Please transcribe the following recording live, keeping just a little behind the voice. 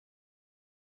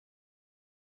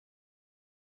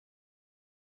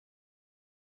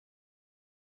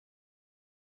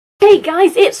Hey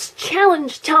guys, it's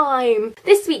challenge time!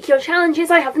 This week your challenge is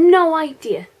I have no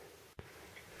idea.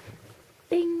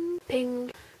 Bing, ping,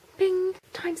 bing,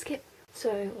 time skip.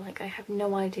 So, I have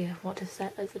no idea what to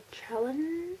set as a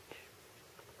challenge.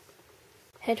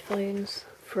 Headphones,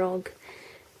 frog.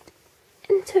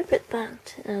 Interpret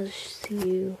that as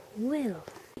you will.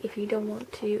 If you don't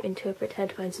want to interpret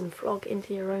headphones and frog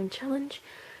into your own challenge,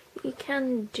 you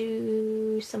can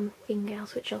do something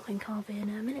else which I'll think of in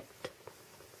a minute.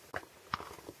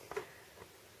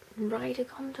 Ride a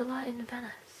gondola in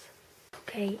Venice.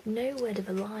 Okay, no word of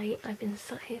a lie, I've been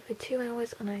sat here for 2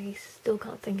 hours and I still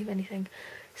can't think of anything.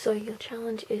 So your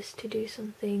challenge is to do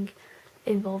something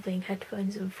involving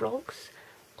headphones and frogs,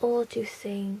 or to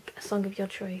sing a song of your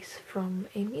choice from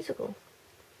a musical.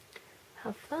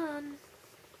 Have fun!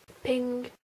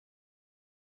 Ping!